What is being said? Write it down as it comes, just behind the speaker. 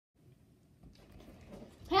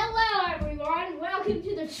Welcome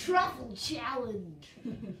to the truffle challenge.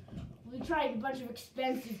 We tried a bunch of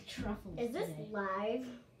expensive truffles. Is this today. live?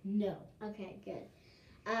 No. Okay, good.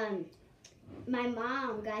 My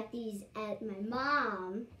mom got these at my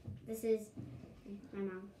mom. This is my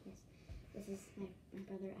mom. Yes. This is my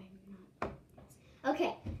brother. I'm not. Yes.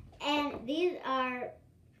 Okay, and these are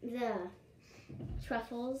the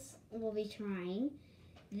truffles we'll be trying.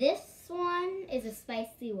 This one is a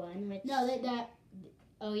spicy one, which No, that.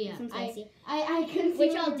 Oh yeah. some spicy. I can.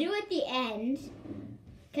 Which I'll do at the end,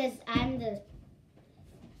 because I'm the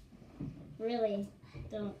really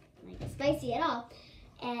don't like spicy at all.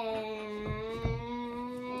 And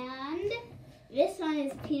this one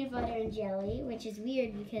is peanut butter and jelly, which is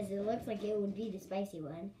weird because it looks like it would be the spicy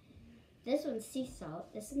one. This one's sea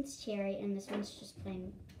salt, this one's cherry, and this one's just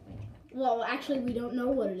plain. Well, actually, we don't know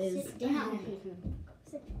what it is. Sit down.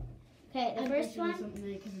 Okay, the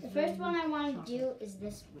first one I want to do is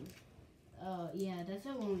this one. Oh yeah, that's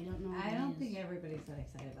the one we don't know. I don't think everybody's that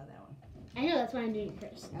excited about that one. I know, that's why I'm doing it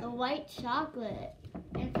first. The white chocolate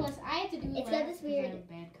And plus, I have to do. It's got this weird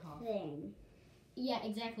bad cough. thing. Yeah,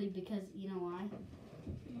 exactly. Because you know why?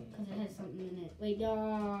 Because it has something in it. Wait, no.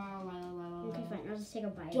 Okay, fine. I'll just take a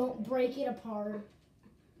bite. Don't break it apart.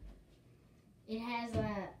 It has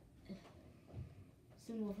a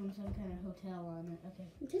symbol from some kind of hotel on it. Okay.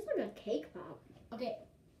 It tastes like a cake pop. Okay.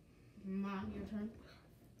 Mom, your turn.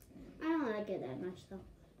 I don't like it that much though,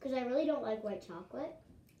 because I really don't like white chocolate.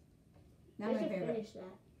 Not I my should favorite. finish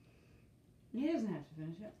that. He doesn't have to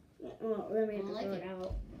finish it. Well, then we have to I like throw it. it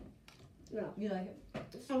out. No. You like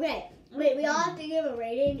it? Okay. Wait, we all have to give a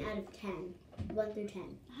rating out of 10. 1 through 10.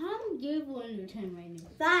 I don't give 1 through 10 right now.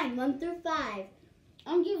 Fine, 1 through 5. I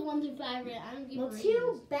don't give 1 through 5 right. I don't give. Well, ratings.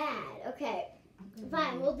 too bad. Okay.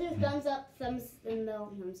 Fine, we'll do thumbs up, thumbs in the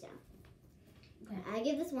middle, thumbs down. Okay. I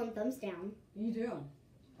give this one thumbs down. You do.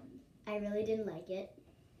 I really didn't like it.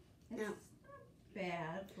 It's No.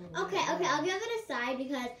 bad. Okay, I'll give it a side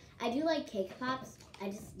because I do like cake pops. I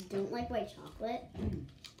just don't like white chocolate. Mm.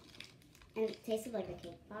 And it tasted like a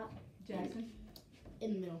cake pop. Jackson?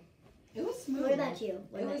 In the middle. It was smooth. What about you?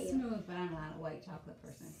 What It about was you? smooth, but I'm not a white chocolate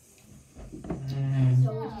person.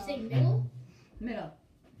 So would you say middle? Middle.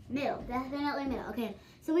 Middle, definitely middle. Okay,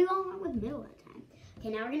 so we all went with middle that time. Okay,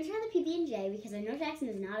 now we're gonna try the PB&J because I know Jackson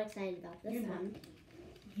is not excited about this You're not. one.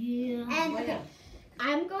 Yeah. And Why okay, not?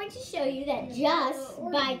 I'm going to show you that just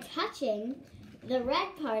by touching the red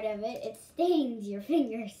part of it, it stains your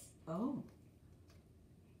fingers. Oh.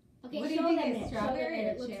 Okay, What do show you think them it's it. strawberry Show them it.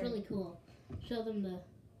 or It looks cherry? really cool. Show them the.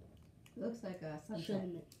 Looks like a Show sunset.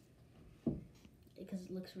 them it. Because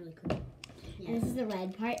it looks really cool. And this is the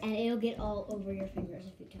red part, and it'll get all over your fingers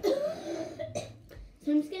if you touch it.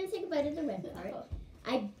 So I'm just gonna take a bite of the red part.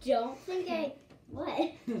 I don't think I.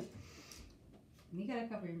 What? You gotta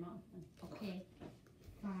cover your mouth. Okay.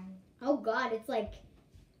 Fine. Oh God, it's like.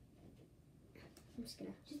 I'm just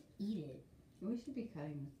gonna. Just eat it. We should be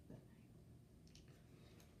cutting this stuff.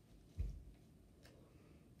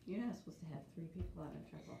 You're not supposed to have 3 people on a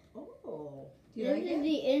truffle. Oh. Do you This like is it?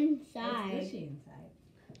 the It's inside. gushy inside.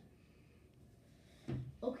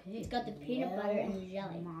 Okay. It's got the peanut butter and the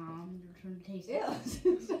jelly. Mom, your turn to taste it.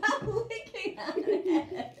 Ew. Stop licking on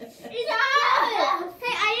it. Hey,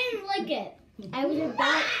 I didn't lick it. I was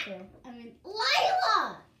about to. I mean,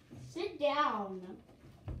 Lila! Sit down.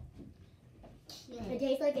 It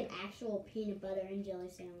tastes like an actual peanut butter and jelly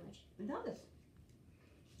sandwich. It does.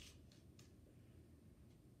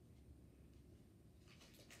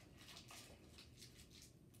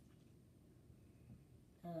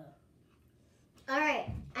 All right,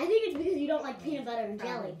 I think it's because you don't like peanut butter and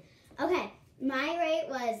jelly. Okay, my rate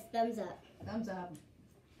was thumbs up. Thumbs up.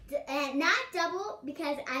 And not double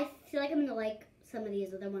because I feel like I'm gonna like some of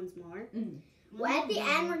these other ones more. Mm. Well, at the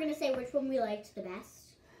end, we're gonna say which one we liked the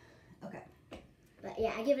best. Okay. But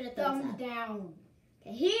yeah, I give it a thumbs Thumbs up. down.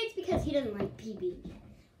 Okay, he eats because he doesn't like PB.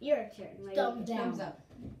 Your turn. What do you Thumbs think? down. Thumbs up.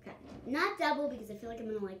 Not double because I feel like I'm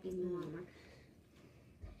gonna like these more.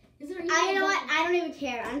 Is there You know what? I don't even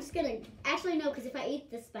care. I'm just gonna actually no, because if I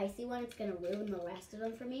eat the spicy one, it's gonna ruin the rest of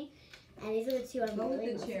them for me. And these are the two I'm Go with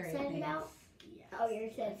really the most cherry, I excited think. about. Yes. Oh, you're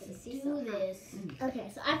excited for the Let's sea do salt, huh? this.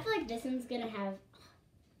 Okay, so I feel like this one's gonna have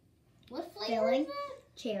What flavor filling, is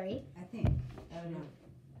that? cherry. I think. I don't know.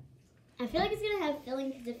 I feel like it's gonna have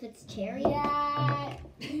filling because if it's cherry, Yeah.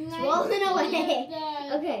 rolling away.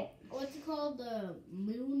 The, Okay, what's it called? The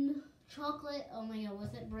moon chocolate. Oh my god,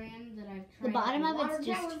 what's that brand that I've tried? the bottom of Water it's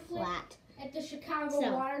just tower place- flat. At the Chicago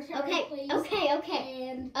So, Water Tower okay, place. okay.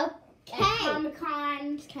 And at Okay. Comic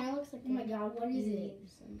Con. It kind of looks like. Oh my god, what is it?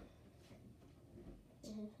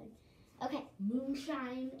 Okay,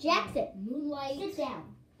 Moonshine. Jackson, Moonlight. sit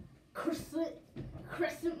down.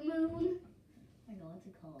 crescent moon. I know what's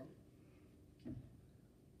it called.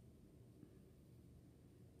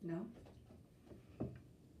 No?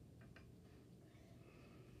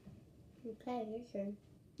 Okay, your turn.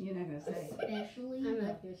 You're not gonna say. Especially I'm the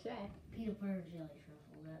not gonna say. peanut butter jelly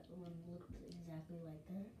truffle. That one looked exactly like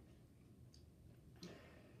that.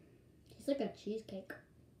 It's like a cheesecake,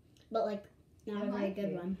 but like not I a very like good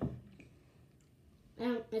it. one.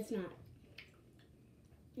 It's not.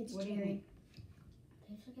 It's What do you cherry.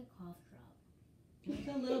 Tastes like a cough drop. There's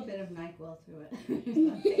a little bit of NyQuil to it.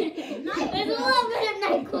 There's a little bit of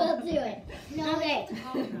NyQuil to it. No, Okay. it's a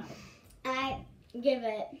cough drop. I give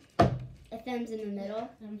it a thumbs in the middle.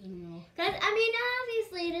 Thumbs in the middle. Cause I mean,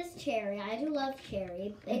 obviously it is cherry. I do love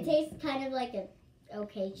cherry. It tastes kind of like a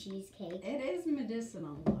okay cheesecake. It is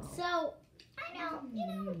medicinal though. So I know, you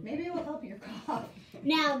know. Maybe it will help your cough.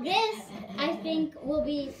 Now this, I think, will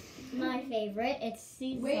be my favorite. It's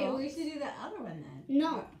sea Wait, salt. we should do the other one then.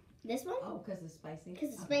 No, this one. Oh, because it's spicy?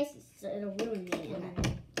 Because it's Okay. spicy, so it'll ruin me.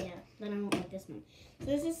 Okay. Yeah, then I won't like this one. So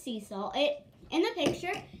this is sea salt. It in the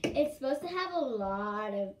picture, it's supposed to have a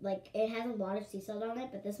lot of it has a lot of sea salt on it,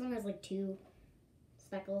 but this one has like 2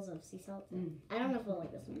 speckles of sea salt. Mm. I don't know if we'll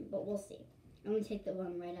like this one, but we'll see. I'm gonna take the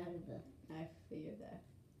one right out of the. I figured that.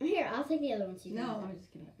 Here, I'll take the other one so you can. No, have it. I'm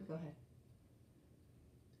just kidding. Go ahead.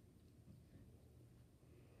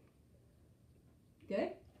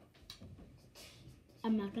 Good?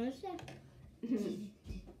 I'm not gonna say.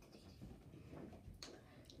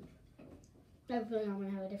 I have a feeling I'm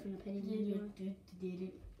gonna have a different opinion. than you.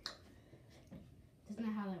 That's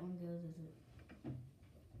not how that one goes, is it?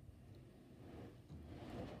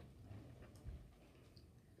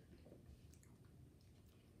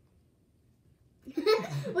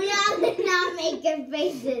 We all did not make good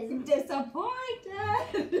faces.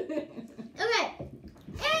 Disappointed! Okay,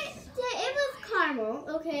 it was caramel.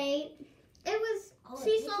 Okay, it was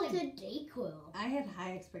sea salted. Like Dayquil. I had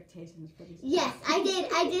high expectations for these. Yes, I did.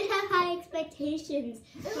 I did have high expectations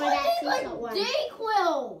for that sea salt one.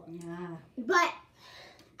 Dayquil. Yeah. But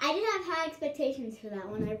I did have high expectations for that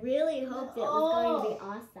one. I really hoped it was going to be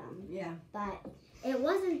awesome. Yeah. But it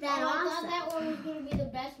wasn't that I awesome. thought that one was gonna be the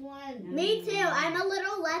best one. Me too. I'm a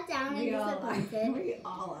little let down and We all are. disappointed. We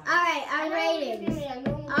all are. All right, I our know it was ratings. gonna be- I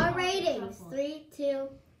know it was Our gonna be ratings. tough one. 3, 2,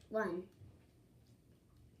 1.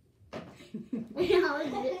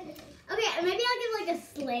 Okay, maybe I'll give like a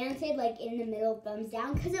slanted, like in the middle thumbs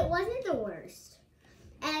down, because it wasn't the worst.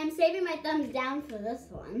 And I'm saving my thumbs down for this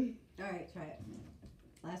one. All right, try it.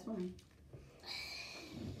 Last one.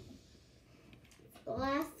 The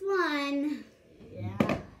last one. Yeah.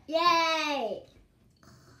 Yay!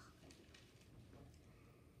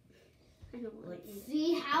 I don't want Let's to eat.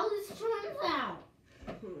 see how this turns out.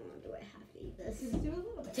 Do I have to eat this? Just do a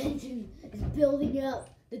little bit. Tension is building up.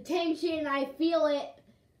 The tension, I feel it.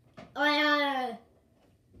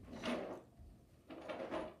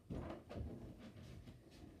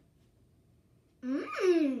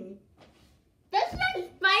 Mmm. That's not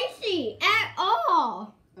spicy at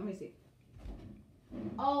all. Let me see.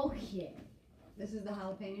 Okay. This is the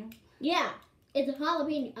jalapeno. Yeah, it's a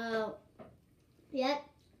jalapeno. Yep.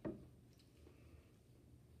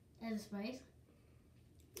 As a spice?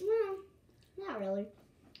 No, not really.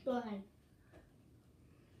 Go ahead.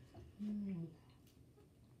 Mm.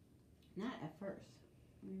 Not at first.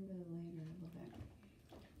 Maybe later a little bit.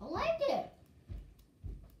 I like it.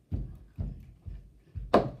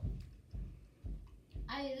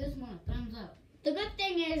 I give this one a thumbs up. The good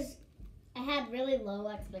thing is, I had really low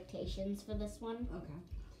expectations for this one, Okay.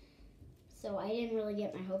 so I didn't really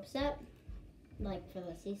get my hopes up, like for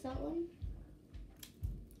the sea salt one.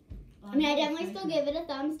 I mean, I definitely still give it a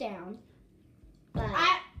thumbs down, but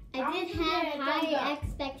I did I'll have give it a thumbs high up.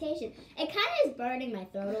 expectations. It kind of is burning my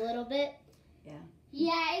throat a little bit.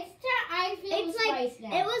 Yeah, I feel It's the like spice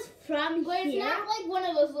now. it was from But it's here. not like one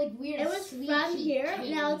of those like weird. It was from here.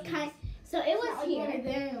 Now it's kind. So it was here, and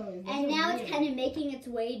now it's kind of making its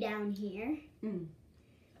way down here. Mm.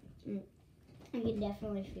 I can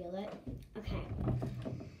definitely feel it. Okay.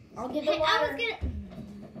 I'll give Hey, it water. I was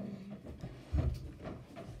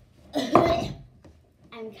gonna.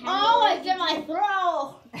 I'm kind Oh, of. it's in my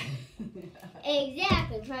throat.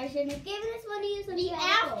 Exactly. Probably shouldn't have given this one to you. So The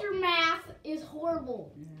aftermath is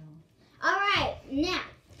horrible. All right, now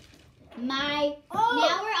now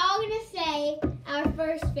Oh, we're all gonna say our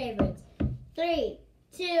first favorites. 3,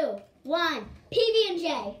 2, 1.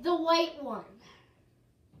 PB&J. the white one.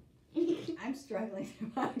 I'm struggling to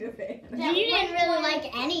find a favorite. That You didn't white really one- like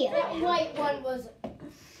any of That them. white one was.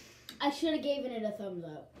 I should have given it a thumbs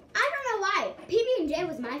up. I don't know why. PB&J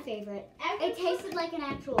was my favorite. It tasted like an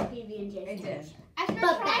actual PB&J. It did. After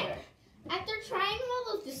But trying, better. After trying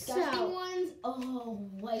all those disgusting So- ones,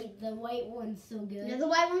 the white one's so good. No, the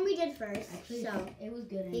white one we did first. Actually, So it was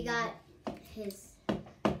good. he anyway. got his.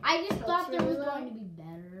 I just thought there was Cultural. going to be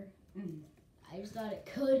better. Mm. I just thought it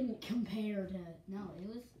couldn't compare to. No, it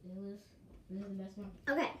was the best one.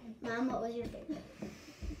 Okay, Mom, what was your favorite?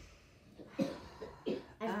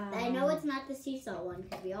 I know it's not the sea salt one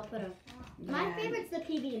because we all put a. My Yeah. favorite's the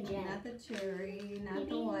PB&J. Not the cherry, not the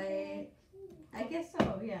PB&J. white. I guess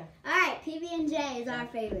so, yeah. All right, PB&J is our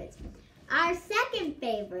favorites. Our second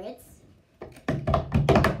favorites,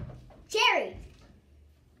 cherry.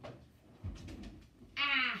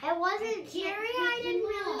 Ah, It wasn't can't cherry pick I didn't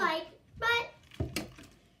one really up. like, but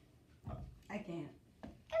I can't. it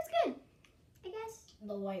was good, I guess.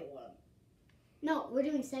 the white one. No, we're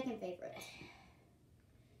doing second favorite.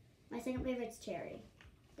 My second favorite's cherry,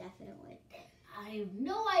 definitely. I have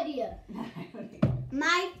no idea.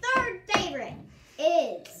 My third favorite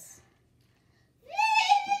is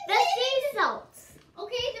the sea salt.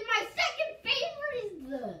 Okay, then my second favorite is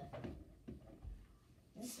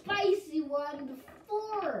the spicy one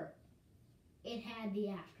before it had the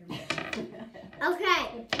aftermath.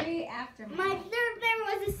 Okay. The three aftermath. My third favorite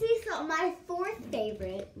was the sea salt. My fourth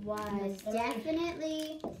favorite was My third.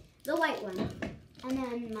 definitely the white one. And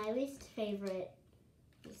then my least favorite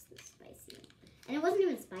was the spicy one. And it wasn't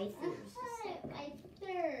even spicy. It was just My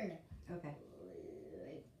third. Okay.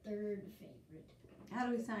 My third favorite. How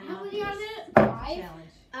do we sign How off many this are there? 5?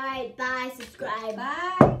 challenge? Alright, bye, subscribe,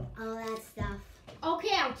 Bye. all that stuff.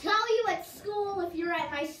 Okay, I'll tell you at school if you're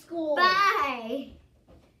at my school. Bye!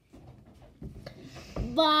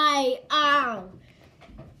 Bye.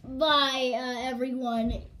 Bye,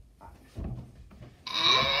 everyone.